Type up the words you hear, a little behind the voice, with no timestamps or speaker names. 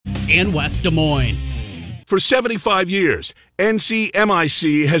in West Des Moines. For 75 years,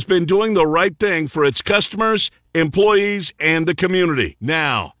 NCMIC has been doing the right thing for its customers, employees, and the community.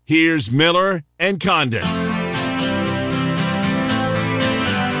 Now, here's Miller and Condon.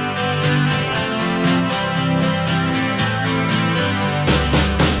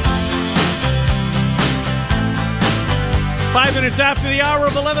 Five minutes after the hour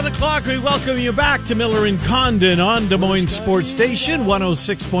of 11 o'clock, we welcome you back to Miller and Condon on Des Moines Sports Station,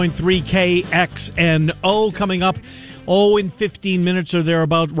 106.3 KXNO. Coming up, in 15 minutes or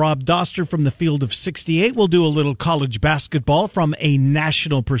thereabout, Rob Doster from the Field of 68. We'll do a little college basketball from a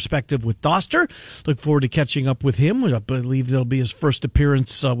national perspective with Doster. Look forward to catching up with him. I believe there'll be his first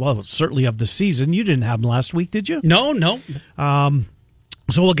appearance, certainly of the season. You didn't have him last week, did you? No.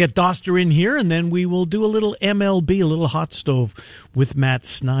 So we'll get Doster in here, and then we will do a little MLB, a little hot stove with Matt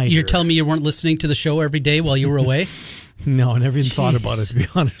Snyder. You're telling me you weren't listening to the show every day while you were away? No, I never even thought about it, to be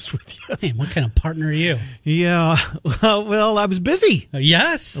honest with you. Man, what kind of partner are you? Yeah, well, I was busy.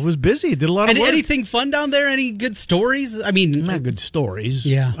 Yes. I was busy. Did a lot of work. Anything fun down there? Any good stories? I mean... Not good stories.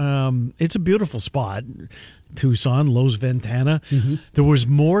 Yeah. It's a beautiful spot. Tucson, Los Ventana. Mm-hmm. There was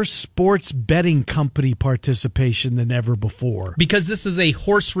more sports betting company participation than ever before. Because this is a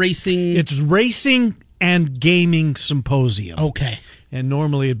horse racing... It's racing and gaming symposium. Okay. And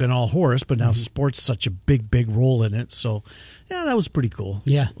normally it'd been all horse, but now sports such a big role in it. So, yeah, that was pretty cool.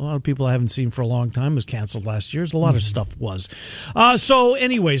 Yeah. A lot of people I haven't seen for a long time. It was canceled last year. A lot of stuff was. So,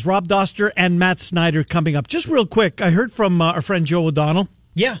 anyways, Rob Doster and Matt Snyder coming up. Just real quick, I heard from our friend Joe O'Donnell.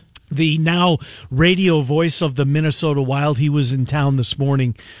 Yeah. The now radio voice of the Minnesota Wild. He was in town this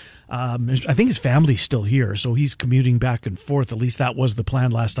morning. I think his family's still here, so he's commuting back and forth. At least that was the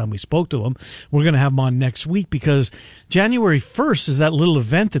plan last time we spoke to him. We're going to have him on next week because January 1st is that little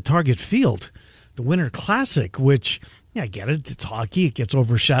event at Target Field, the Winter Classic, which... Yeah, I get it. It's hockey. It gets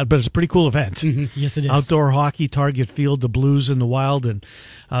overshadowed, but it's a pretty cool event. Mm-hmm. Yes, it is. Outdoor hockey, Target Field, the Blues and the Wild, and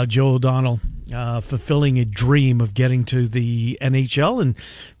Joe O'Donnell fulfilling a dream of getting to the NHL and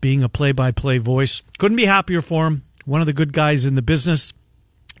being a play-by-play voice. Couldn't be happier for him. One of the good guys in the business,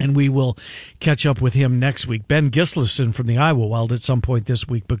 and we will catch up with him next week. Ben Gislason from the Iowa Wild at some point this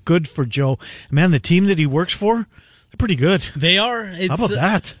week, but good for Joe. Man, the team that he works for, they're pretty good. They are. It's How about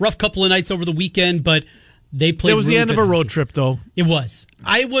that? Rough couple of nights over the weekend, but... They played. It was really the end of a road trip, though. It was.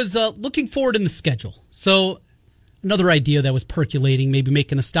 I was looking forward in the schedule. So another idea that was percolating, maybe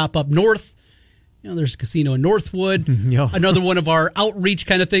making a stop up north. There's a casino in Northwood. Yeah. Another one of our outreach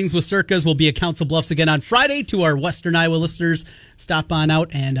kind of things with Circas will be at Council Bluffs again on Friday. To our Western Iowa listeners, stop on out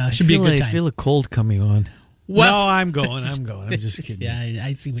and should be a good time. I feel a cold coming on. Well, no, I'm going. I'm just kidding. Yeah,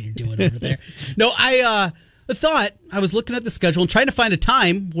 I see what you're doing over there. No, I thought I was looking at the schedule and trying to find a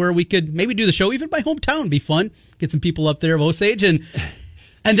time where we could maybe do the show even my hometown. Be fun, get some people up there of Osage and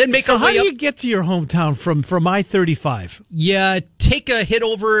then make our way up. How do you get to your hometown from I-35? Yeah, take a hit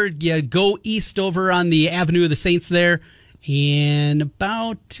over. Yeah, go east over on the Avenue of the Saints there, and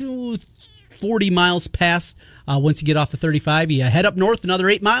about 40 miles past. Once you get off the 35, you head up north another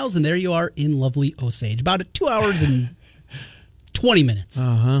 8 miles, and there you are in lovely Osage. About 2 hours and 20 minutes.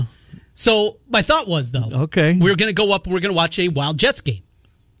 Uh-huh. So my thought was, though, okay, we're going to go up and we're going to watch a Wild Jets game.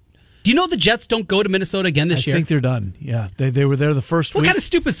 Do you know the Jets don't go to Minnesota again this year? I think they're done. Yeah, they were there the first week. What kind of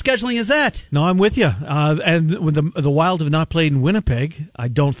stupid scheduling is that? No, I'm with you. And with the Wild have not played in Winnipeg, I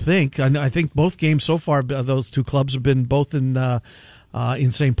don't think. I think both games so far, those two clubs have been both in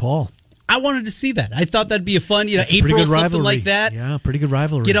St. Paul. I wanted to see that. I thought that'd be a fun, It's April, a pretty good something rivalry. like that. Yeah, pretty good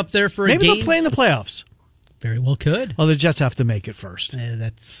rivalry. Get up there for a game. Maybe they'll play in the playoffs. Very well could. Oh, the Jets have to make it first.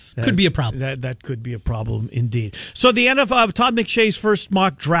 Could be a problem. That could be a problem indeed. So the end of Todd McShay's first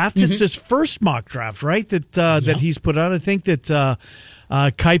mock draft. It's his first mock draft, right? That he's put out. I think that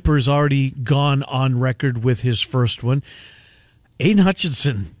Kuiper's already gone on record with his first one. Aiden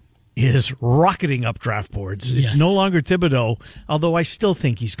Hutchinson is rocketing up draft boards. Yes. It's no longer Thibodeau, although I still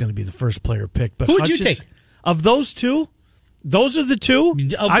think he's going to be the first player picked. But who would you take? Of those two? Those are the two?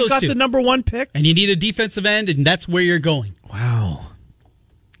 I've got the number one pick. And you need a defensive end, and that's where you're going. Wow.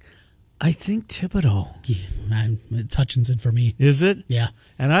 I think Thibodeau. Yeah, it's Hutchinson for me. Is it? Yeah.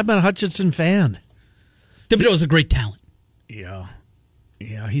 And I'm a Hutchinson fan. Thibodeau's a great talent. Yeah.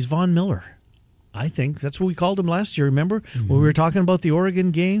 Yeah, he's Von Miller. I think that's what we called him last year, remember? When we were talking about the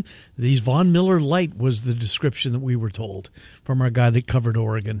Oregon game, he's Von Miller light was the description that we were told from our guy that covered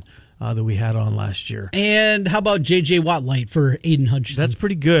Oregon. That we had on last year. And how about J.J. Watt light for Aiden Hutchinson? That's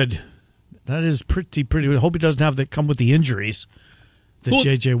pretty good. That is pretty. I hope he doesn't have that come with the injuries.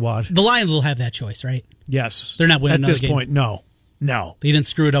 J.J. Watt. The Lions will have that choice, right? Yes. They're not winning at another this game. point. No. No. They didn't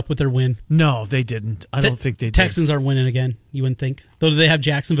screw it up with their win. No, they didn't. I don't think they did. Texans aren't winning again, you wouldn't think. Though, do they have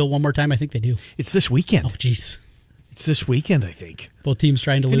Jacksonville one more time? I think they do. It's this weekend. Oh, jeez. It's this weekend, I think. Both teams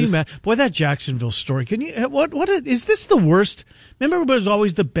trying to lose. Boy, that Jacksonville story. Can you? Is this the worst? Remember, it was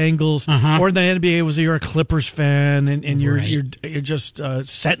always the Bengals, or the NBA was you're a Clippers fan, and you're just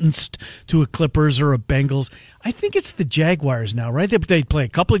sentenced to a Clippers or a Bengals. I think it's the Jaguars now, right? They play a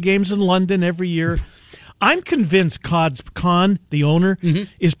couple of games in London every year. I'm convinced Khan, the owner,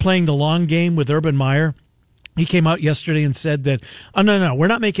 is playing the long game with Urban Meyer. He came out yesterday and said that, no, we're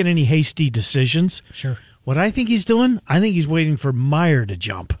not making any hasty decisions. Sure. What I think he's doing, I think he's waiting for Meyer to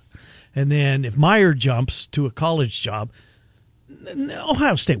jump. And then if Meyer jumps to a college job,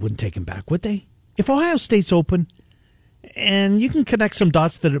 Ohio State wouldn't take him back, would they? If Ohio State's open and you can connect some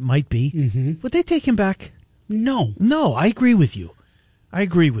dots that it might be, would they take him back? No. No, I agree with you.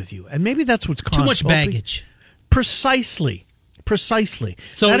 And maybe that's what's too much baggage. Precisely.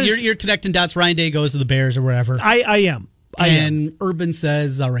 So you're connecting dots. Ryan Day goes to the Bears or wherever. I am. And Urban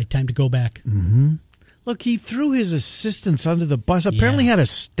says, all right, time to go back. Mm-hmm. Look, he threw his assistants under the bus. Apparently had a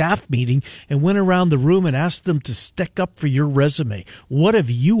staff meeting and went around the room and asked them to stick up for your resume. What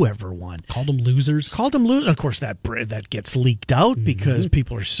have you ever won? Called them losers. Of course, that gets leaked out because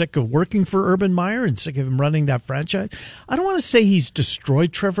people are sick of working for Urban Meyer and sick of him running that franchise. I don't want to say he's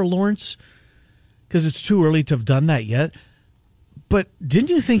destroyed Trevor Lawrence because it's too early to have done that yet. But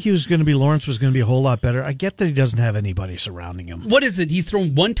didn't you think Lawrence was going to be a whole lot better? I get that he doesn't have anybody surrounding him. What is it? He's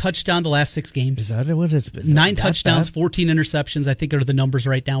thrown 1 touchdown the last 6 games. Is that what it is? 9 touchdowns, 14 interceptions, I think are the numbers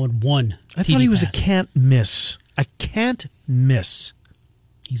right now, and 1 I thought he was a can't miss.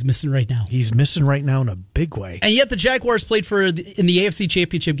 He's missing right now. He's missing right now in a big way. And yet the Jaguars played in the AFC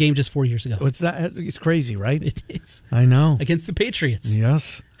Championship game just 4 years ago. It's crazy, right? It is. I know. Against the Patriots.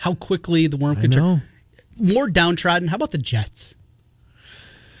 Yes. How quickly the worm could turn. More downtrodden. How about the Jets?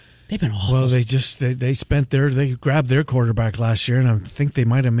 They've been awful. Well, they grabbed their quarterback last year, and I think they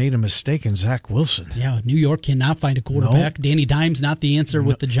might have made a mistake in Zach Wilson. Yeah, New York cannot find a quarterback. No. Danny Dimes not the answer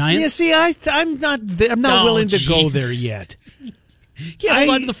with the Giants. Yeah, see, I'm not willing to go there yet. Yeah, hold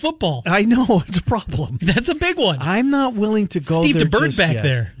on to the football. I know it's a problem. That's a big one. I'm not willing to go Steve there. DeBerg just back yet.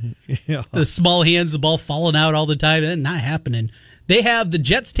 there. Yeah. The small hands, the ball falling out all the time. That's not happening. They have the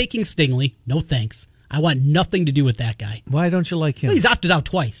Jets taking Stingley. No thanks. I want nothing to do with that guy. Why don't you like him? Well, he's opted out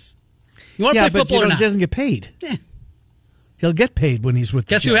twice. You want to play football or not? He doesn't get paid. He'll get paid when he's with the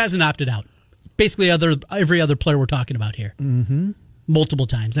Guess who hasn't opted out? Basically every other player we're talking about here. Mm-hmm. Multiple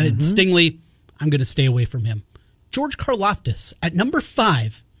times. Stingley, I'm going to stay away from him. George Karlaftis at number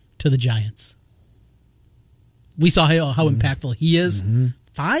 5 to the Giants. We saw how impactful he is.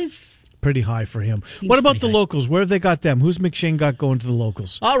 5? Pretty high for him. What about the locals? Where have they got them? Who's McShane got going to the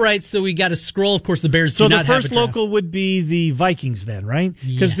locals? All right, so we got to scroll. Of course, the Bears do not have a draft. So the first local would be the Vikings then, right?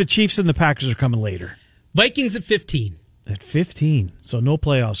 Because the Chiefs and the Packers are coming later. Vikings at 15. At 15. So no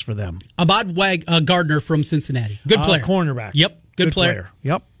playoffs for them. Ahmad Gardner from Cincinnati. Good player. Cornerback. Yep, good player.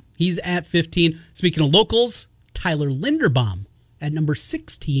 Yep. He's at 15. Speaking of locals, Tyler Linderbaum at number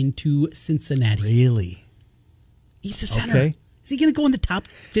 16 to Cincinnati. Really? He's a center. Okay. Is he going to go in the top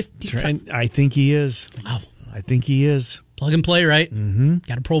 50? I think he is. Wow. I think he is. Plug and play, right? Mm-hmm.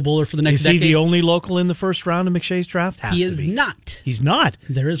 Got a Pro Bowler for the next decade. Is he the only local in the first round of McShay's draft? He is not. He's not?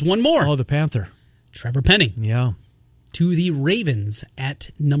 There is one more. Oh, the Panther. Trevor Penning. Yeah. To the Ravens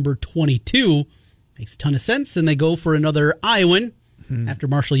at number 22. Makes a ton of sense, and they go for another Iowan after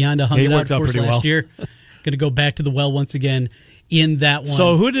Marshall Yanda hung it out, of course, last year. Going to go back to the well once again in that one.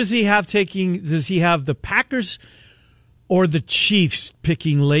 So who does he have taking? Does he have the Packers or the Chiefs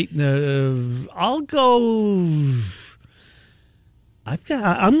picking late? I'll go.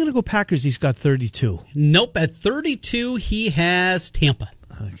 I'm going to go Packers. He's got 32. Nope. At 32, he has Tampa.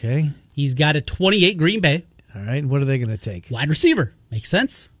 Okay. He's got a 28 Green Bay. All right. What are they going to take? Wide receiver. Makes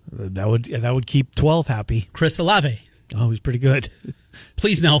sense. That would keep 12 happy. Chris Olave. Oh, he's pretty good.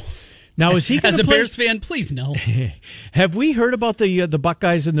 Please no. Now is he as a Bears fan? Please no. Have we heard about the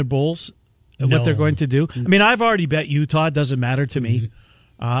Buckeyes and their bowls and what they're going to do? I mean, I've already bet Utah. It doesn't matter to me.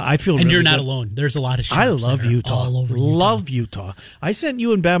 I feel, and really you're not good. alone. There's a lot of. I love Utah. All over Utah. Love Utah. I sent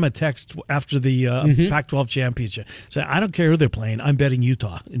you and Bama a text after the Pac-12 championship. Said I don't care who they're playing. I'm betting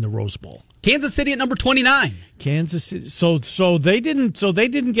Utah in the Rose Bowl. Kansas City at number 29. Kansas City. So they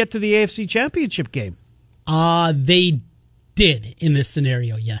didn't get to the AFC championship game. They did in this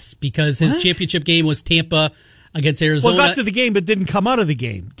scenario, yes, because his championship game was Tampa against Arizona. Well, got to the game, but didn't come out of the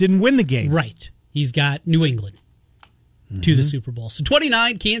game. Didn't win the game. Right. He's got New England to the Super Bowl. So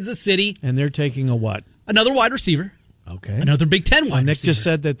 29, Kansas City. And they're taking a what? Another wide receiver. Okay. Another Big Ten wide Nick receiver. just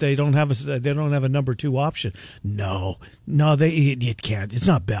said that they don't have a number 2 option. No, it can't. It's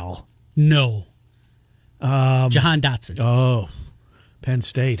not Bell. No. Jahan Dotson. Oh, Penn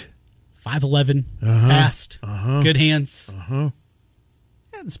State. 5'11", fast, good hands.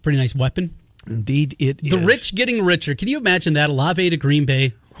 That's a pretty nice weapon. Indeed, it is. The rich getting richer. Can you imagine that? Olave to Green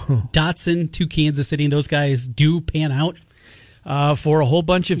Bay, Dotson to Kansas City, and those guys do pan out? For a whole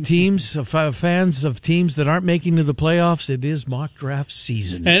bunch of teams, fans of teams that aren't making to the playoffs, it is mock draft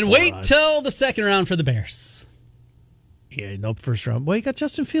season. And wait till the second round for the Bears. Yeah, no first round. Well, you got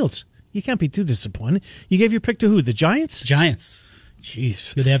Justin Fields. You can't be too disappointed. You gave your pick to who? The Giants? Giants.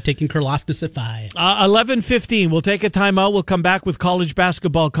 Jeez. Do they have taken Karlaftis at 5? 11:15. We'll take a timeout. We'll come back with college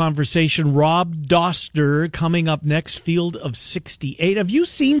basketball conversation. Rob Doster coming up next. Field of 68. Have you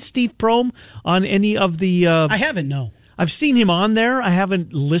seen Steve Prohm on any of the... I haven't, no. I've seen him on there. I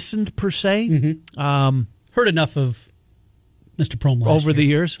haven't listened per se. Heard enough of Mr. Prohm over the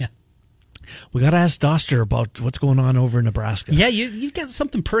years. Yeah. We got to ask Doster about what's going on over in Nebraska. Yeah, you've got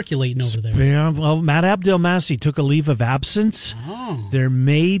something percolating over there. Yeah, well, Matt Abdelmassih took a leave of absence. Oh.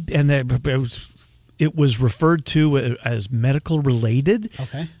 It was referred to as medical related.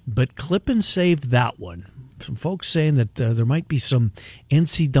 Okay. But clip and save that one. Some folks saying that there might be some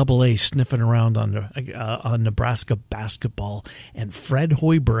NCAA sniffing around on Nebraska basketball, and Fred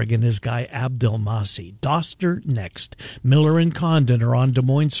Hoiberg and his guy Abdelmassih. Doster next. Miller and Condon are on Des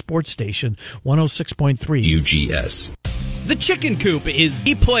Moines Sports Station 106.3 UGS. The Chicken Coop is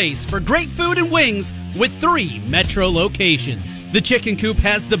the place for great food and wings with 3 metro locations. The Chicken Coop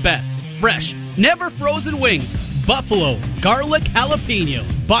has the best, fresh, never frozen wings. Buffalo, garlic jalapeno,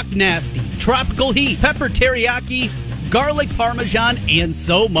 buck nasty, tropical heat, pepper teriyaki, garlic parmesan, and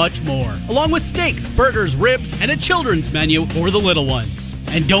so much more. Along with steaks, burgers, ribs, and a children's menu for the little ones.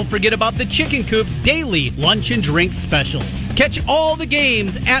 And don't forget about the Chicken Coop's daily lunch and drink specials. Catch all the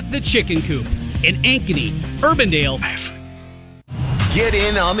games at the Chicken Coop in Ankeny, Urbandale. Get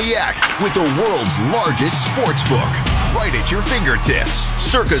in on the act with the world's largest sports book. Right at your fingertips.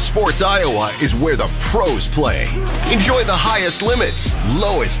 Circa Sports Iowa is where the pros play. Enjoy the highest limits,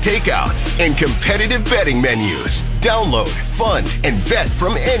 lowest takeouts, and competitive betting menus. Download, fund, and bet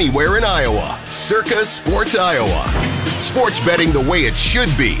from anywhere in Iowa. Circa Sports Iowa. Sports betting the way it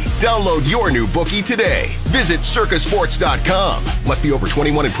should be. Download your new bookie today. Visit circasports.com. Must be over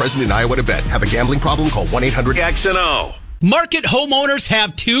 21 and present in Iowa to bet. Have a gambling problem? Call 1-800-XNO. Market homeowners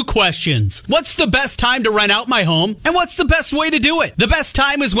have 2 questions. What's the best time to rent out my home? And what's the best way to do it? The best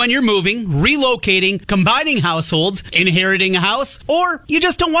time is when you're moving, relocating, combining households, inheriting a house, or you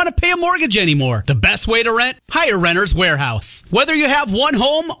just don't want to pay a mortgage anymore. The best way to rent? Hire Renters Warehouse. Whether you have one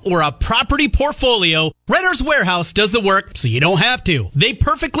home or a property portfolio, Renters Warehouse does the work so you don't have to. They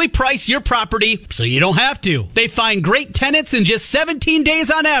perfectly price your property so you don't have to. They find great tenants in just 17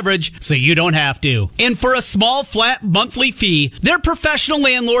 days on average so you don't have to. And for a small flat monthly fee, their professional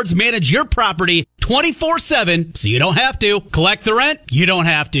landlords manage your property 24/7 so you don't have to. Collect the rent? You don't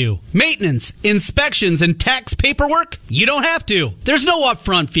have to. Maintenance, inspections, and tax paperwork? You don't have to. There's no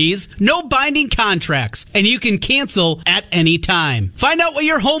upfront fees, no binding contracts, and you can cancel at any time. Find out what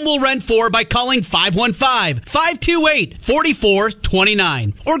your home will rent for by calling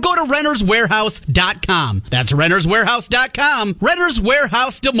 515-528-4429 or go to renterswarehouse.com. That's renterswarehouse.com. Renters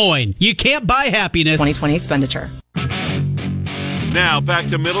Warehouse Des Moines. You can't buy happiness. 2020 expenditure. Now back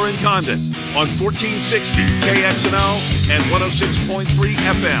to Miller and Condon on 1460 KXNO and 106.3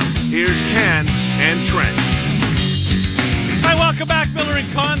 FM. Here's Ken and Trent. Hi, welcome back, Miller and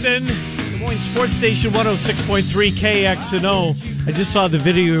Condon. Des Moines Sports Station 106.3 KXNO. I just saw the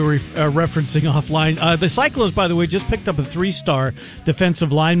video referencing offline. The Cyclones, by the way, just picked up a 3-star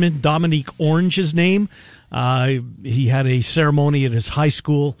defensive lineman, Dominique Orange's name. He had a ceremony at his high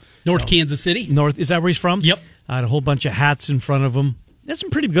school. North Kansas City. Is that where he's from? Yep. Had a whole bunch of hats in front of him. Had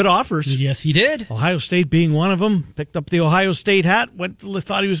some pretty good offers. Yes, he did. Ohio State being one of them. Picked up the Ohio State hat,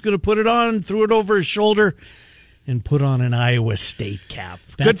 thought he was going to put it on, threw it over his shoulder, and put on an Iowa State cap.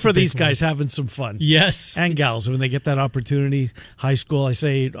 That's good for these one. guys having some fun. Yes. And gals, when they get that opportunity. High school, I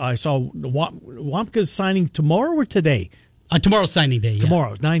saw Wampka's signing tomorrow or today? Tomorrow's signing day.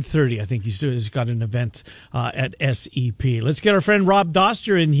 Tomorrow, 9:30. I think he's got an event at SEP. Let's get our friend Rob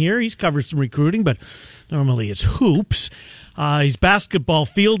Doster in here. He's covered some recruiting, but normally it's hoops. He's basketball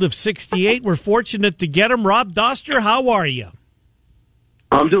field of 68. We're fortunate to get him. Rob Doster, how are you?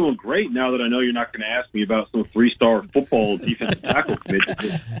 I'm doing great now that I know you're not going to ask me about some 3-star football defensive tackle commit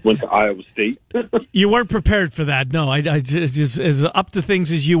that went to Iowa State. You weren't prepared for that. No, I just as up to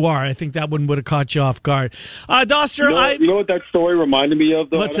things as you are. I think that one would have caught you off guard. Doster, you know what that story reminded me of,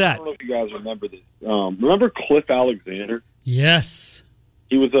 though? What's that? I don't know if you guys remember this. Remember Cliff Alexander? Yes.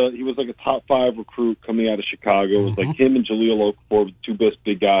 He was like a top 5 recruit coming out of Chicago. It was like him and Jaleel Okafor, the two best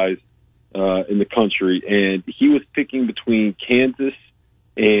big guys in the country, and he was picking between Kansas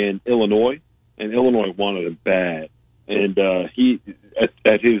and Illinois, and Illinois wanted him bad. And he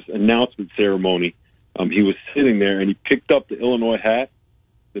at his announcement ceremony, he was sitting there and he picked up the Illinois hat,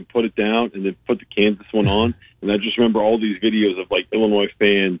 then put it down, and then put the Kansas one on. And I just remember all these videos of like Illinois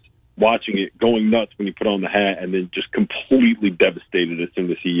fans watching it, going nuts when he put on the hat, and then just completely devastated as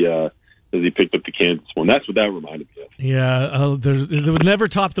soon as he picked up the Kansas one. That's what that reminded me of. Yeah, they would never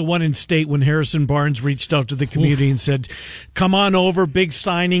top the one in state when Harrison Barnes reached out to the community and said, come on over, big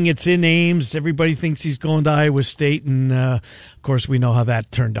signing, it's in Ames. Everybody thinks he's going to Iowa State, and of course we know how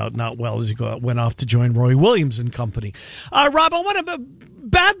that turned out not well as he went off to join Roy Williams and company. Rob, I want to...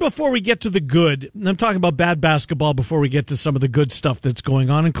 Bad before we get to the good. I'm talking about bad basketball before we get to some of the good stuff that's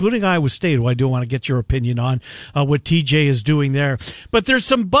going on, including Iowa State, who I do want to get your opinion on what TJ is doing there. But there's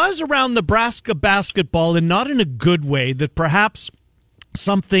some buzz around Nebraska basketball, and not in a good way, that perhaps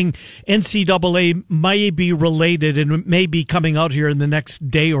something NCAA may be related, and it may be coming out here in the next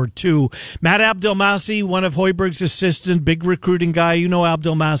day or two. Matt Abdelmassih, one of Hoiberg's assistants, big recruiting guy. You know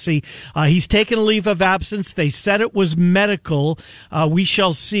Abdelmassih. He's taken a leave of absence. They said it was medical. We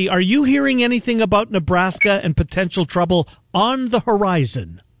shall see. Are you hearing anything about Nebraska and potential trouble on the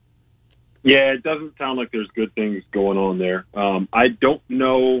horizon? Yeah, it doesn't sound like there's good things going on there. I don't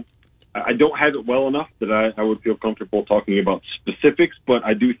know. I don't have it well enough that I would feel comfortable talking about specifics, but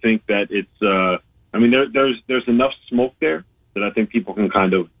I do think that it's, there's enough smoke there that I think people can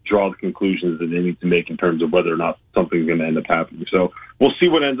kind of draw the conclusions that they need to make in terms of whether or not something's going to end up happening. So we'll see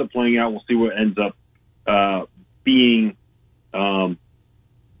what ends up playing out. We'll see what ends up being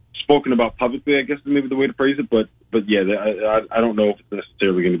spoken about publicly, I guess is maybe the way to phrase it. But yeah, I don't know if it's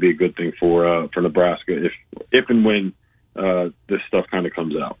necessarily going to be a good thing for Nebraska if and when this stuff kind of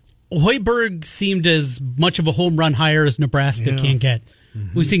comes out. Hoiberg seemed as much of a home run hire as Nebraska can get.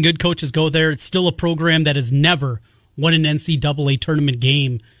 Mm-hmm. We've seen good coaches go there. It's still a program that has never won an NCAA tournament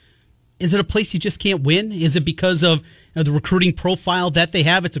game. Is it a place you just can't win? Is it because of the recruiting profile that they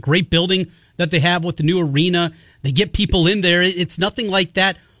have? It's a great building that they have with the new arena. They get people in there. It's nothing like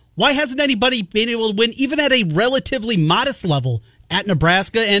that. Why hasn't anybody been able to win, even at a relatively modest level, at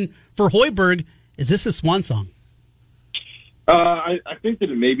Nebraska? And for Hoiberg, is this a swan song? I think that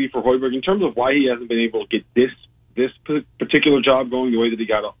it may be for Hoiberg in terms of why he hasn't been able to get this particular job going the way that he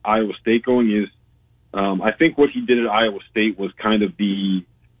got Iowa State going is I think what he did at Iowa State was kind of he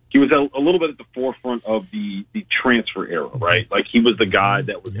was a little bit at the forefront of the transfer era, right? Like he was the guy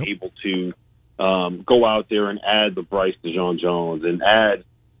that was able to go out there and add the Bryce DeJean Jones and add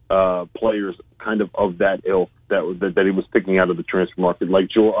players kind of that ilk that he was picking out of the transfer market, like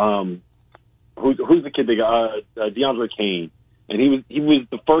who's the kid they got? DeAndre Kane. And he was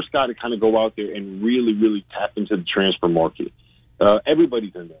the first guy to kind of go out there and really, really tap into the transfer market.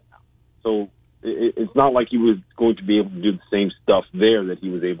 Everybody's in there now. So it's not like he was going to be able to do the same stuff there that he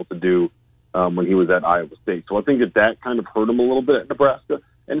was able to do when he was at Iowa State. So I think that kind of hurt him a little bit at Nebraska.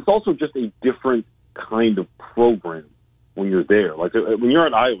 And it's also just a different kind of program when you're there. Like when you're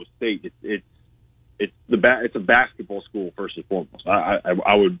at Iowa State, it's a basketball school first and foremost.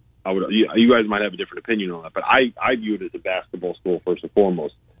 I would. You guys might have a different opinion on that, but I view it as a basketball school first and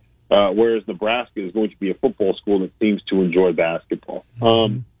foremost. Whereas Nebraska is going to be a football school that seems to enjoy basketball.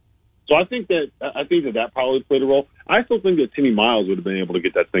 So I think that probably played a role. I still think that Timmy Miles would have been able to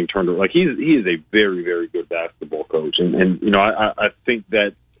get that thing turned around. Like he is a very, very good basketball coach, and I think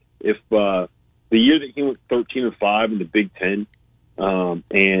that if the year that he went 13-5 in the Big Ten.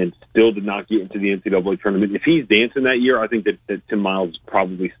 And still did not get into the NCAA tournament. If he's dancing that year, I think that Tim Miles is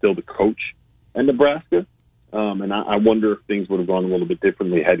probably still the coach at Nebraska. And I wonder if things would have gone a little bit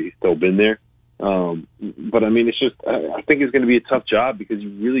differently had he still been there. But I mean, it's just, I think it's going to be a tough job because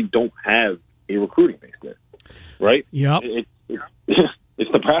you really don't have a recruiting base there, right? Yeah. It's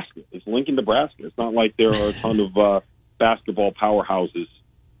Nebraska. It's Lincoln, Nebraska. It's not like there are a ton of basketball powerhouses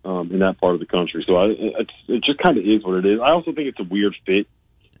in that part of the country. So it just kind of is what it is. I also think it's a weird fit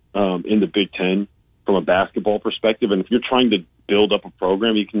in the Big Ten from a basketball perspective. And if you're trying to build up a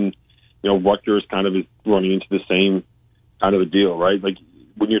program, you can, Rutgers kind of is running into the same kind of a deal, right? Like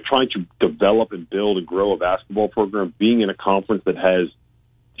when you're trying to develop and build and grow a basketball program, being in a conference that has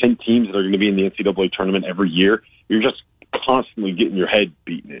 10 teams that are going to be in the NCAA tournament every year, you're just constantly getting your head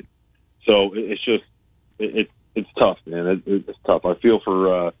beaten in. So it's just it's tough, man. It's tough. I feel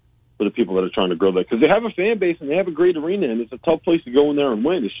for the people that are trying to grow that, because they have a fan base and they have a great arena, and it's a tough place to go in there and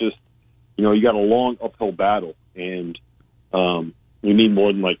win. It's just, you got a long uphill battle, and you need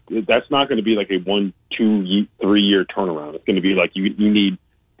more than that's not going to be like a 1, 2, 3 year turnaround. It's going to be like you need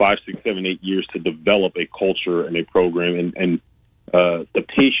 5, 6, 7, 8 years to develop a culture and a program, and the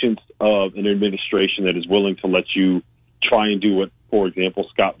patience of an administration that is willing to let you try and do what, for example,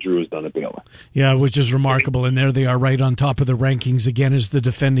 Scott Drew has done at Baylor. Yeah, which is remarkable. And there they are, right on top of the rankings again as the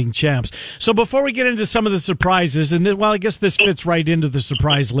defending champs. So before we get into some of the surprises, and I guess this fits right into the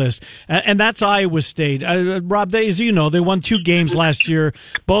surprise list, and that's Iowa State. Rob, as you know, they won 2 games last year,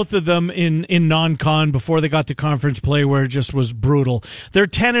 both of them in non-con before they got to conference play, where it just was brutal. They're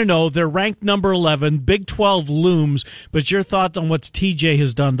 10-0. They're ranked number 11. Big 12 looms. But your thoughts on what TJ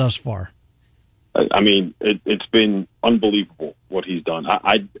has done thus far? I mean, it's been unbelievable what he's done.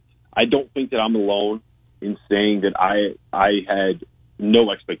 I don't think that I'm alone in saying that I had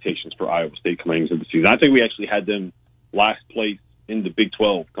no expectations for Iowa State coming into the season. I think we actually had them last place in the Big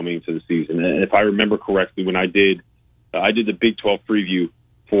 12 coming into the season. And if I remember correctly, when I did the Big 12 preview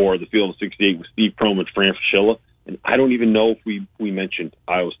for the Field of 68 with Steve Prohm and Fran Fraschilla, and I don't even know if we mentioned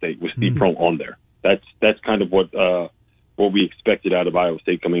Iowa State with Steve Prohm on there. That's kind of what we expected out of Iowa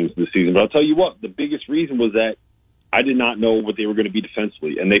State coming into the season. But I'll tell you what, the biggest reason was that I did not know what they were going to be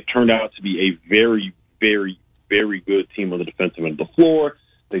defensively, and they've turned out to be a very, very, very good team on the defensive end of the floor.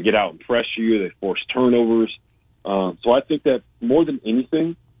 They get out and pressure you. They force turnovers. So I think that more than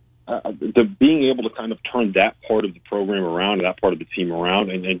anything, being able to kind of turn that part of the program around, that part of the team around,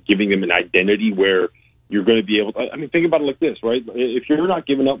 and giving them an identity where you're going to be able to, I mean, think about it like this, right? If you're not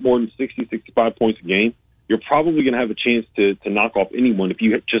giving up more than 60, 65 points a game, you're probably going to have a chance to knock off anyone if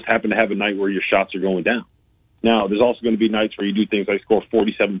you just happen to have a night where your shots are going down. Now, there's also going to be nights where you do things like score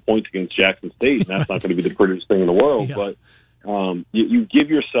 47 points against Jackson State, and that's not going to be the prettiest thing in the world. Yeah. But you give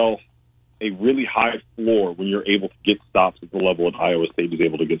yourself a really high floor when you're able to get stops at the level that Iowa State is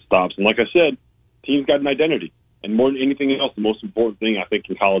able to get stops. And like I said, team's got an identity. And more than anything else, the most important thing, I think,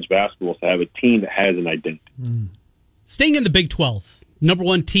 in college basketball is to have a team that has an identity. Staying in the Big 12. Number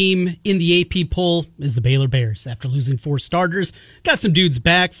 1 team in the AP poll is the Baylor Bears after losing 4 starters. Got some dudes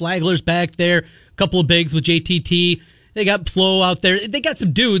back. Flagler's back there. A couple of bigs with JTT. They got Flo out there. They got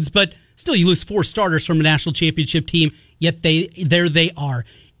some dudes, but still you lose 4 starters from a national championship team, yet there they are.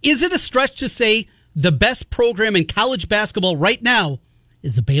 Is it a stretch to say the best program in college basketball right now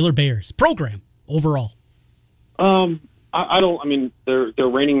is the Baylor Bears program overall? I don't. I mean, they're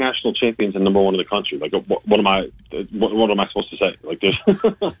reigning national champions and number 1 in the country. Like, what am I supposed to say? Like, there's,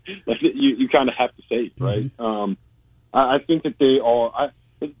 like you kind of have to say it, right? Mm-hmm. I think that they are.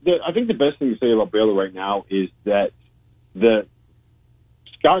 I think the best thing to say about Baylor right now is that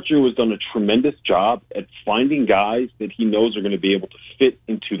Scott Drew has done a tremendous job at finding guys that he knows are going to be able to fit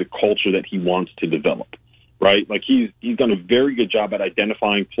into the culture that he wants to develop. Right? Like he's done a very good job at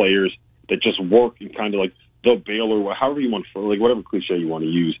identifying players that just work in kind of like the Baylor, however you want to, like whatever cliche you want to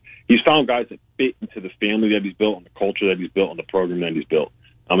use. He's found guys that fit into the family that he's built and the culture that he's built and the program that he's built.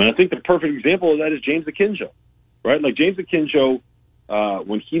 And I think the perfect example of that is James Akinjo, right? Like James Akinjo,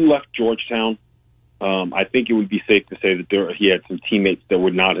 when he left Georgetown, I think it would be safe to say that he had some teammates that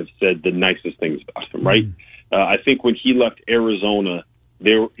would not have said the nicest things about him, right? I think when he left Arizona,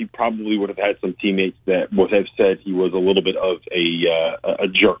 he probably would have had some teammates that would have said he was a little bit of a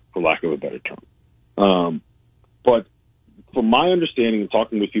jerk, for lack of a better term. But from my understanding and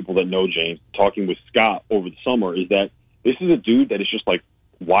talking with people that know James, talking with Scott over the summer, is that this is a dude that is just like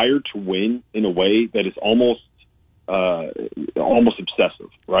wired to win in a way that is almost obsessive,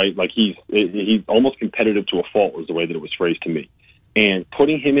 right? Like he's almost competitive to a fault was the way that it was phrased to me. And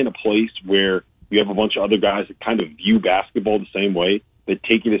putting him in a place where you have a bunch of other guys that kind of view basketball the same way, that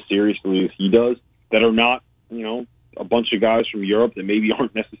take it as seriously as he does, that are not, a bunch of guys from Europe that maybe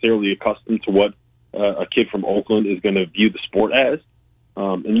aren't necessarily accustomed to what a kid from Oakland is going to view the sport as.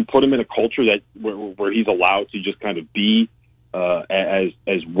 And you put him in a culture that where he's allowed to just kind of be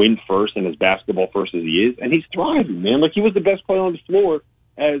as win first and as basketball first as he is, and he's thriving, man. Like he was the best player on the floor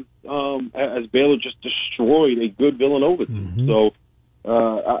as Baylor just destroyed a good Villanova team. Mm-hmm. So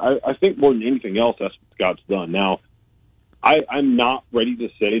I think more than anything else, that's what Scott's done. Now, I'm not ready to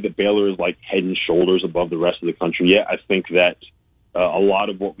say that Baylor is like head and shoulders above the rest of the country yet. I think that a lot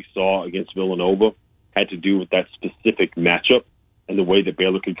of what we saw against Villanova had to do with that specific matchup and the way that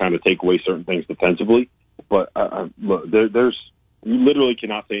Baylor could kind of take away certain things defensively. But look, there's you literally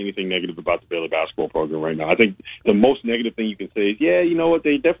cannot say anything negative about the Baylor basketball program right now. I think the most negative thing you can say is, yeah, you know what,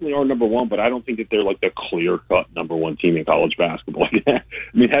 they definitely are number one, but I don't think that they're like the clear-cut number one team in college basketball. I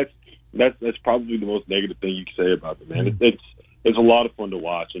mean, that's probably the most negative thing you can say about them, man. It's a lot of fun to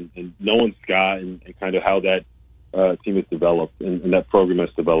watch, and knowing Scott and kind of how that team has developed and that program has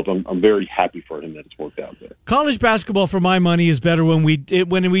developed. I'm very happy for him that it's worked out there. College basketball, for my money, is better when we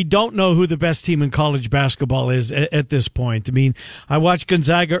don't know who the best team in college basketball is at this point. I mean, I watched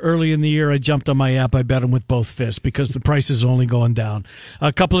Gonzaga early in the year. I jumped on my app. I bet them with both fists because the price is only going down.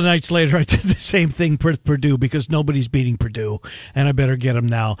 A couple of nights later, I did the same thing with Purdue because nobody's beating Purdue, and I better get them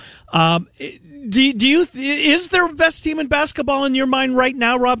now. Is there a best team in basketball in your mind right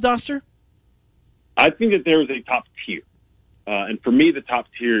now, Rob Doster? I think that there is a top tier. And for me, the top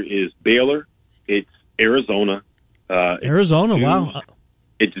tier is Baylor. It's Arizona. Arizona, wow.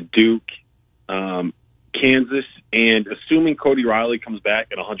 It's Duke, Kansas, and assuming Cody Riley comes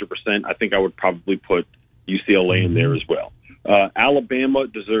back at 100%, I think I would probably put UCLA in there as well. Alabama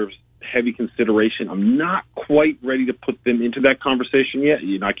deserves heavy consideration. I'm not quite ready to put them into that conversation yet.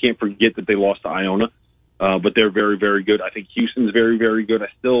 You know, I can't forget that they lost to Iona, but they're very, very good. I think Houston's very, very good. I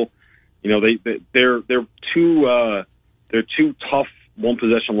still... You know, they're two tough one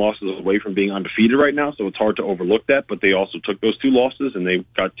possession losses away from being undefeated right now, so it's hard to overlook that. But they also took those two losses, and they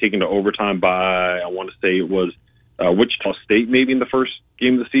got taken to overtime by, I want to say it was Wichita State, maybe in the first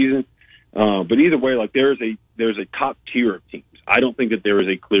game of the season. But either way, like there's a top tier of teams. I don't think that there is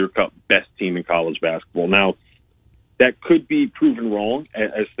a clear cut best team in college basketball. Now, that could be proven wrong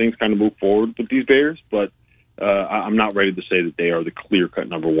as things kind of move forward with these Bears, but I'm not ready to say that they are the clear-cut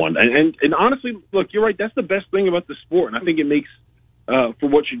number one. And honestly, look, you're right. That's the best thing about the sport, and I think it makes for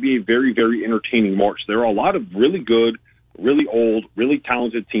what should be a very, very entertaining March. There are a lot of really good, really old, really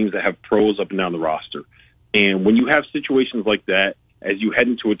talented teams that have pros up and down the roster. And when you have situations like that, as you head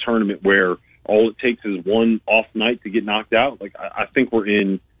into a tournament where all it takes is one off night to get knocked out, like I think we're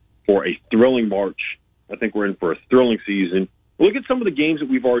in for a thrilling March. I think we're in for a thrilling season. Look at some of the games that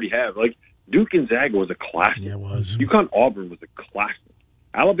we've already had. Like, Duke Gonzaga was a classic. Yeah, it was. UConn Auburn was a classic.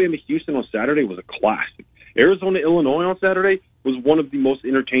 Alabama Houston on Saturday was a classic. Arizona Illinois on Saturday was one of the most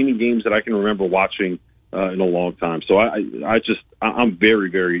entertaining games that I can remember watching in a long time. So I'm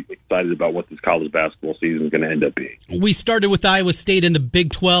very, very excited about what this college basketball season is going to end up being. We started with Iowa State in the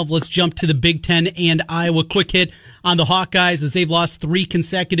Big 12. Let's jump to the Big 10 and Iowa. Quick hit on the Hawkeyes as they've lost 3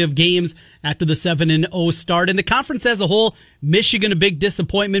 consecutive games after the 7-0 start. In the conference as a whole, Michigan a big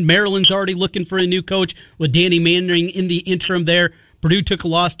disappointment. Maryland's already looking for a new coach with Danny Manning in the interim there. Purdue took a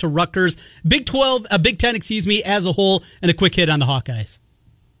loss to Rutgers. Big 10, as a whole, and a quick hit on the Hawkeyes.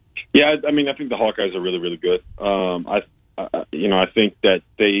 Yeah, I mean, I think the Hawkeyes are really, really good. I think that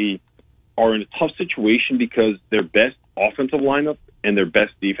they are in a tough situation because their best offensive lineup and their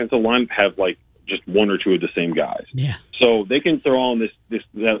best defensive lineup have like just one or two of the same guys. Yeah. So they can throw on that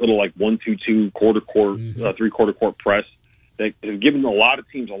little like 1-2-2 quarter court, 3/4 court press that has given a lot of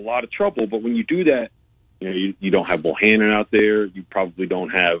teams a lot of trouble. But when you do that, you don't have Bohannon out there. You probably don't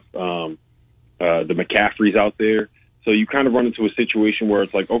have the McCaffreys out there. So you kind of run into a situation where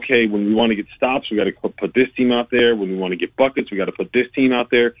it's like, okay, when we want to get stops, we got to put this team out there. When we want to get buckets, we got to put this team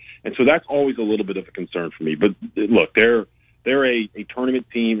out there. And so that's always a little bit of a concern for me. But look, they're a tournament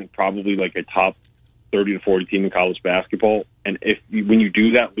team and probably like a top 30 to 40 team in college basketball. And when you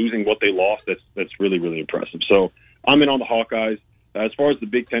do that, losing what they lost, that's really, really impressive. So I'm in on the Hawkeyes. As far as the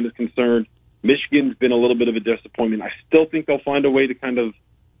Big Ten is concerned, Michigan's been a little bit of a disappointment. I still think they'll find a way to kind of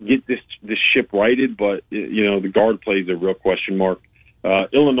get this ship righted, but the guard play is a real question mark.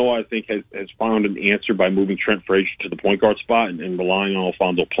 Illinois, I think, has found an answer by moving Trent Frazier to the point guard spot and relying on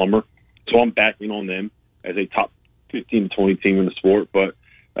Alfonso Plummer. So I'm backing on them as a top 15 to 20 team in the sport. But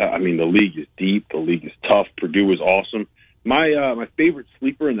the league is deep, the league is tough. Purdue is awesome. My favorite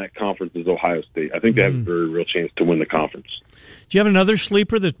sleeper in that conference is Ohio State. I think they have a very real chance to win the conference. Do you have another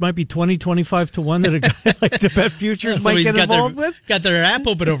sleeper that might be 20, 25 to 1 that a guy like the Bet Futures might get involved with? Got their app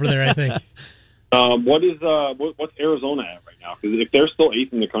open over there, I think. What's Arizona at right now? Because if they're still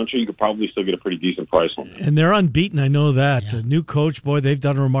 8th in the country, you could probably still get a pretty decent price on them. And they're unbeaten, I know that. Yeah. New coach, boy, they've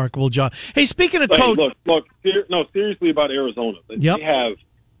done a remarkable job. Hey, speaking of coach... Seriously about Arizona. Yep.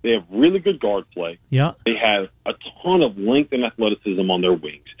 They have really good guard play. Yeah. They have a ton of length and athleticism on their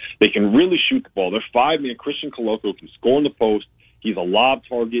wings. They can really shoot the ball. They're 5-man. Christian Coloco can score in the post. He's a lob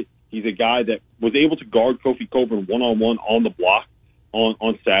target. He's a guy that was able to guard Kofi Coburn one-on-one on the block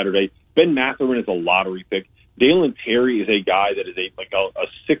on Saturday. Ben Mathurin is a lottery pick. Dalen Terry is a guy that is a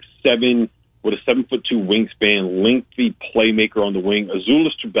 6'7", with a 7'2" wingspan, lengthy playmaker on the wing.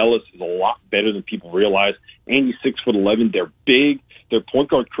 Azuolas Tubelis is a lot better than people realize, and he's 6'11". They're big. Their point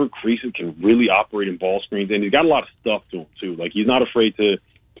guard, Kirk Creason, can really operate in ball screens, and he's got a lot of stuff to him, too. Like, he's not afraid to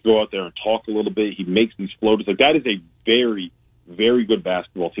go out there and talk a little bit. He makes these floaters. Like, that is a very, very good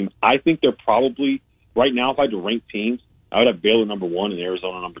basketball team. I think they're probably, right now, if I had to rank teams, I would have Baylor number 1 and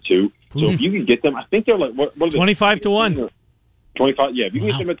Arizona number 2. So if you can get them, I think they're like, what are they? 25-1. 25, yeah. If you can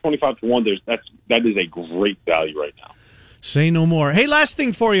get them at 25-1, that is a great value right now. Say no more. Hey, last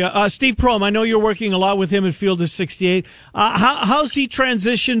thing for you. Steve Prohm, I know you're working a lot with him at Field of 68. How's he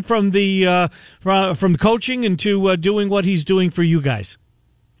transitioned from the coaching into doing what he's doing for you guys?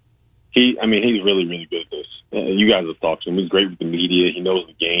 He's really, really good at this. You guys have talked to him. He's great with the media. He knows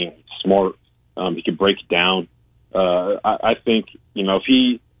the game. He's smart. He can break it down. I think,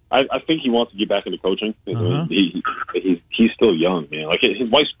 I think he wants to get back into coaching. He's still young, man. Like, his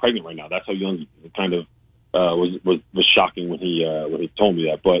wife's pregnant right now. That's how young he is. It kind of was shocking when he told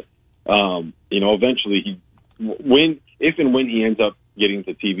me that. But eventually, if and when he ends up getting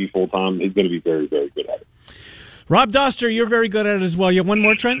to TV full time, he's going to be very, very good at it. Rob Doster, you're very good at it as well. You have one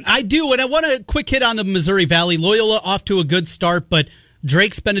more, Trent? I do, and I want a quick hit on the Missouri Valley. Loyola off to a good start, but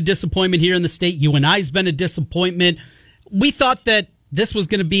Drake's been a disappointment here in the state. UNI's been a disappointment. We thought that this was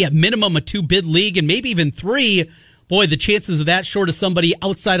going to be at minimum a 2-bid league and maybe even 3. Boy, the chances of that short of somebody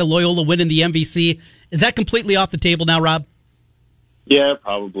outside of Loyola winning the MVC, is that completely off the table now, Rob? Yeah,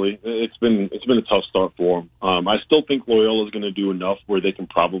 probably. It's been a tough start for them. I still think Loyola is going to do enough where they can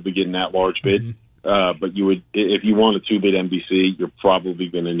probably get in that large bid. Mm-hmm. But if you want a 2-bid MVC, you're probably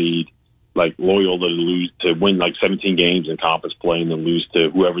going to need like Loyola to win like 17 games in conference play and then lose to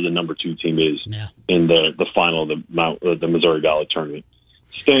whoever the number 2 team is in the final of the Missouri Valley tournament.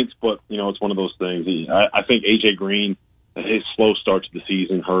 Stinks, but it's one of those things. I think AJ Green, his slow start to the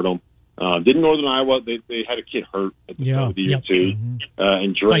season hurt him. Didn't Northern Iowa? They had a kid hurt at the start of the year too,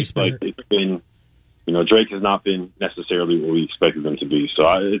 and Drake. It's been, Drake has not been necessarily what we expected them to be. So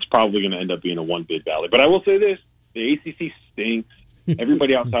it's probably going to end up being a 1-bid Valley. But I will say this: the ACC stinks.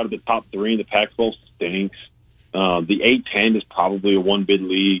 Everybody outside of the top 3 in the Pac-12 stinks. The A-10 is probably a 1-bid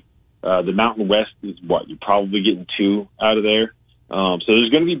league. The Mountain West is what you're probably getting 2 out of there. So there's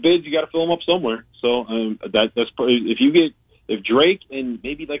going to be bids. You got to fill them up somewhere. So that's probably, if Drake and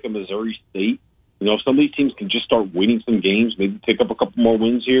maybe like a Missouri State, if some of these teams can just start winning some games, maybe pick up a couple more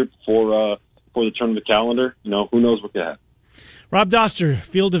wins here before the turn of the calendar, who knows what could happen. Rob Doster,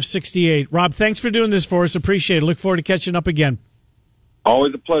 Field of 68. Rob, thanks for doing this for us. Appreciate it. Look forward to catching up again.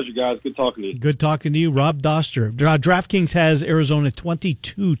 Always a pleasure, guys. Good talking to you. Good talking to you, Rob Doster. DraftKings has Arizona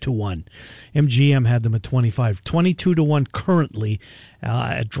 22-1. MGM had them at 25. 22-1 currently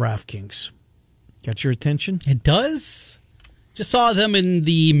at DraftKings. Got your attention? It does. Just saw them in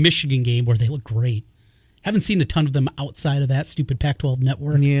the Michigan game where they look great. Haven't seen a ton of them outside of that stupid Pac-12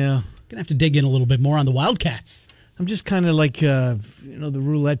 network. Yeah. Gonna have to dig in a little bit more on the Wildcats. I'm just kind of like, the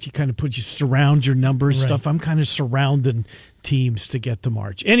roulette, you kind of surround your numbers stuff. I'm kind of surrounding teams to get to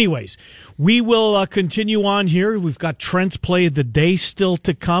March. Anyways, we will continue on here. We've got Trent's play of the day still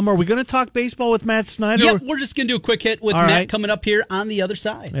to come. Are we going to talk baseball with Matt Snyder? Yep, we're just going to do a quick hit with Matt coming up here on the other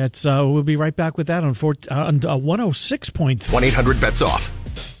side. We'll be right back with that on 106.3. 1-800-BETS-OFF.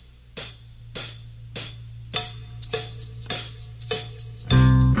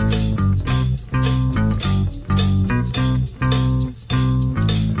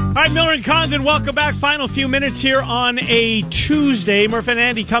 All right, Miller and Condon, welcome back. Final few minutes here on a Tuesday. Murph and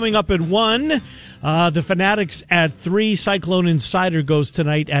Andy coming up at 1. The Fanatics at 3. Cyclone Insider goes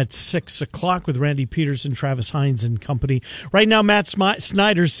tonight at 6 o'clock with Randy Peterson, Travis Hines, and company. Right now, Matt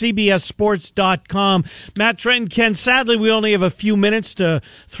Snyder, CBSSports.com. Matt, Trent, and Ken, sadly, we only have a few minutes to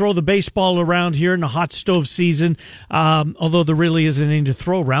throw the baseball around here in the hot stove season, although there really isn't any to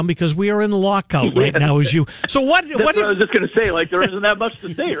throw around because we are in the lockout right now. So what I was just going to say, there isn't that much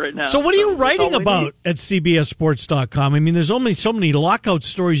to say right now. So what are you writing about at CBSSports.com? I mean, there's only so many lockout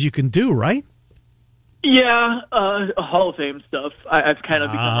stories you can do, right? Yeah, Hall of Fame stuff. I've kind of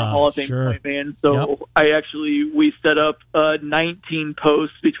become a Hall of Fame fan. So we set up 19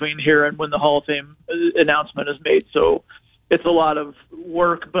 posts between here and when the Hall of Fame announcement is made. So it's a lot of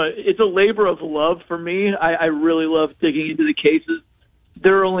work, but it's a labor of love for me. I really love digging into the cases.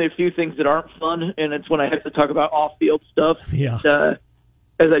 There are only a few things that aren't fun, and it's when I have to talk about off-field stuff. Yeah.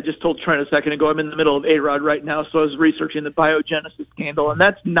 As I just told Trent a second ago, I'm in the middle of A-Rod right now, so I was researching the biogenesis scandal, and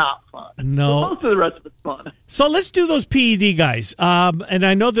that's not fun. No. But most of the rest of it's fun. So let's do those PED guys. And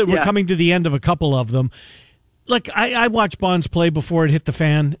I know that we're coming to the end of a couple of them. Look, I watched Bonds play before it hit the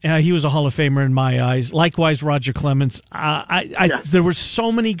fan. He was a Hall of Famer in my eyes. Likewise, Roger Clemens. There were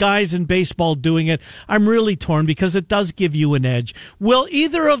so many guys in baseball doing it. I'm really torn because it does give you an edge. Will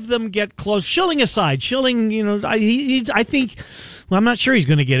either of them get close? Schilling aside, Schilling, I think. Well, I'm not sure he's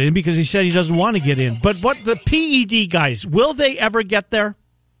going to get in because he said he doesn't want to get in. But what the PED guys, will they ever get there?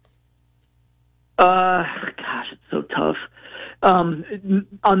 Gosh, it's so tough.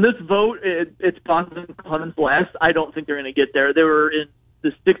 On this vote, it's Bonds and Clemens last. I don't think they're going to get there. They were in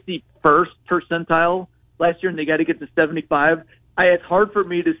the 61st percentile last year, and they got to get to 75. It's hard for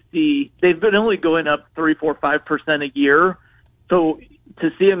me to see. They've been only going up 3, 4, 5% a year. So to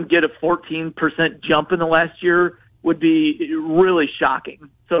see them get a 14% jump in the last year would be really shocking.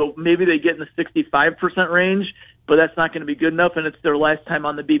 So maybe they get in the 65% range, but that's not going to be good enough, and it's their last time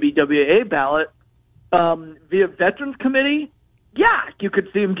on the BBWA ballot. Via Veterans Committee, yeah, you could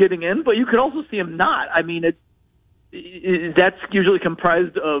see him getting in, but you could also see him not. I mean, that's usually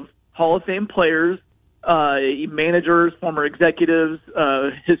comprised of Hall of Fame players, managers, former executives,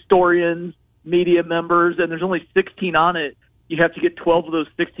 historians, media members, and there's only 16 on it. You have to get 12 of those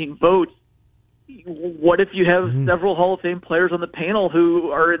 16 votes. What if you have several Hall of Fame players on the panel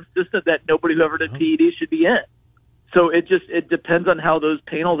who are insistent that nobody who ever did PED should be in? So it depends on how those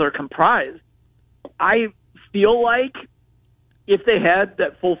panels are comprised. I feel like if they had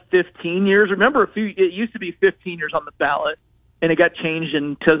that full 15 years, remember it used to be 15 years on the ballot, and it got changed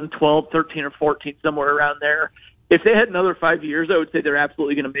in 2012, 13, or 14, somewhere around there. If they had another 5 years, I would say they're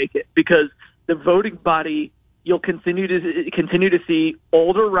absolutely going to make it because the voting body, you'll continue to see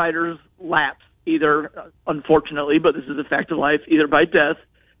older writers lapse, either, unfortunately, but this is a fact of life, either by death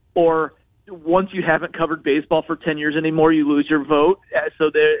or once you haven't covered baseball for 10 years anymore, you lose your vote.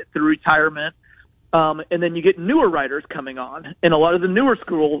 So through retirement. And then you get newer writers coming on, and a lot of the newer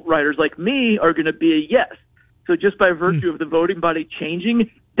school writers like me are going to be a yes. So just by virtue of the voting body changing,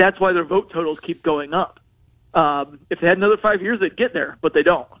 that's why their vote totals keep going up. If they had another 5 years, they'd get there, but they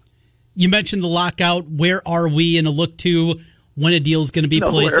don't. You mentioned the lockout. Where are we in a look to when a deal is going to be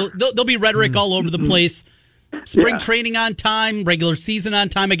placed? There'll be rhetoric all over the place. Spring training on time, regular season on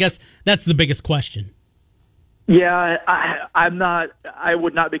time. I guess that's the biggest question. Yeah, I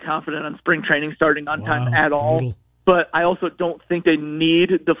would not be confident on spring training starting on time at all. Brutal. But I also don't think they need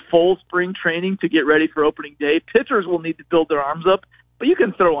the full spring training to get ready for opening day. Pitchers will need to build their arms up, but you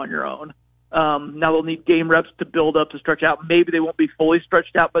can throw on your own. Now they'll need game reps to build up, to stretch out. Maybe they won't be fully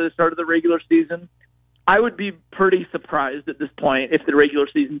stretched out by the start of the regular season. I would be pretty surprised at this point if the regular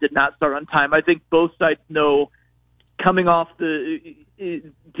season did not start on time. I think both sides know coming off the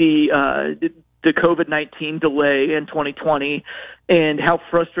COVID-19 delay in 2020 and how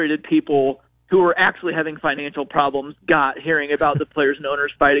frustrated people who were actually having financial problems got hearing about the players and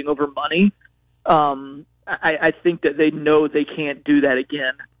owners fighting over money. I think that they know they can't do that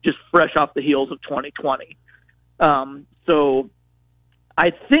again, just fresh off the heels of 2020. So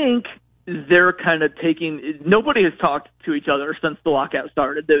I think they're kind of nobody has talked to each other since the lockout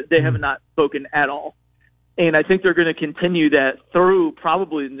started. They have not spoken at all. And I think they're going to continue that through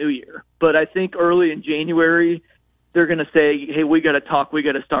probably the new year. But I think early in January, they're going to say, hey, we got to talk. We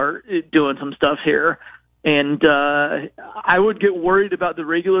got to start doing some stuff here. And I would get worried about the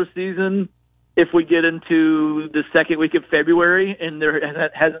regular season if we get into the second week of February and there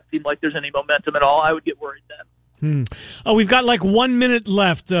hasn't seemed like there's any momentum at all. I would get worried then. Oh, we've got like 1 minute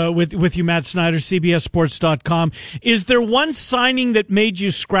left with you, Matt Snyder, CBSSports.com. Is there one signing that made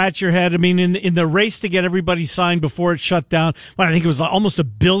you scratch your head? I mean, in the race to get everybody signed before it shut down, I think it was almost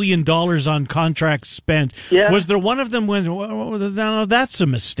 $1 billion on contracts spent. Yeah. Was there one of them when, no, that's a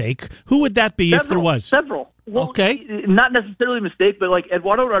mistake? Who would that be if there was? Several. Well, okay. Not necessarily a mistake, but like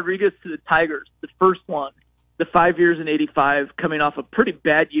Eduardo Rodriguez to the Tigers, the first one. The 5 years in 85, coming off a pretty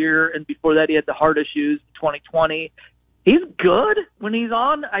bad year, and before that he had the heart issues in 2020. He's good when he's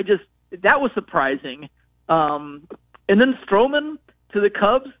on. That was surprising. And then Stroman to the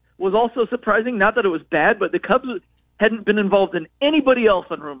Cubs was also surprising. Not that it was bad, but the Cubs hadn't been involved in anybody else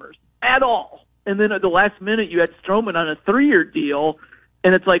on rumors at all. And then at the last minute you had Stroman on a 3-year deal,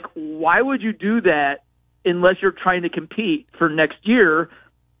 and it's like, why would you do that unless you're trying to compete for next year?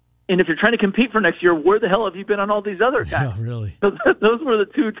 And if you're trying to compete for next year, where the hell have you been on all these other guys? Yeah, really. So those were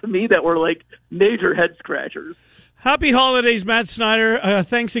the two, to me, that were like major head scratchers. Happy holidays, Matt Snyder.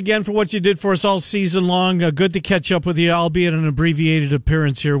 Thanks again for what you did for us all season long. Good to catch up with you, albeit an abbreviated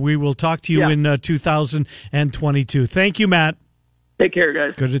appearance here. We will talk to you in 2022. Thank you, Matt. Take care,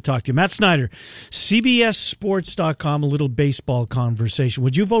 guys. Good to talk to you. Matt Snyder, CBSSports.com, a little baseball conversation.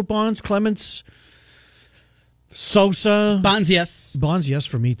 Would you vote Bonds, Clemens? Sosa? Bonds, yes. Bonds, yes,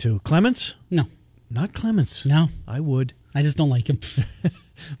 for me too. Clemens? No. Not Clemens. No. I would. I just don't like him.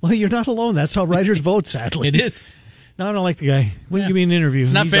 Well, you're not alone. That's how writers vote, sadly. It is. No, I don't like the guy. Wouldn't give me an interview.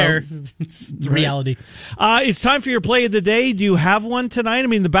 It's not He's fair. out. It's the reality. It's time for your play of the day. Do you have one tonight? I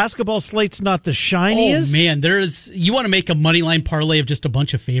mean, the basketball slate's not the shiniest. Oh, man. You want to make a money line parlay of just a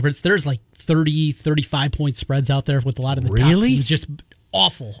bunch of favorites. There's like 30, 35-point spreads out there with a lot of the top teams. Just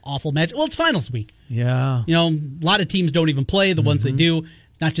awful match. Well, it's finals week. Yeah. You know, a lot of teams don't even play. The ones they do,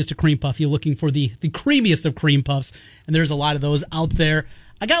 it's not just a cream puff. You're looking for the creamiest of cream puffs, and there's a lot of those out there.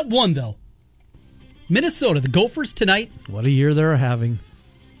 I got one, though. Minnesota, the Gophers tonight. What a year they're having.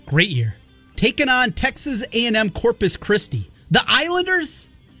 Great year. Taking on Texas A&M Corpus Christi. The Islanders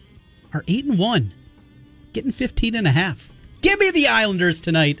are 8-1, getting 15.5. Give me the Islanders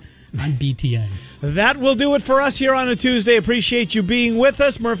tonight on BTN. That will do it for us here on a Tuesday. Appreciate you being with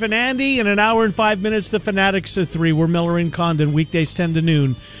us. Murph and Andy, in an hour and 5 minutes, the Fanatics at 3. We're Miller and Condon, weekdays 10 to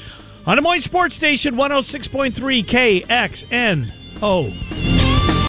noon. On Des Moines Sports Station, 106.3 KXNO.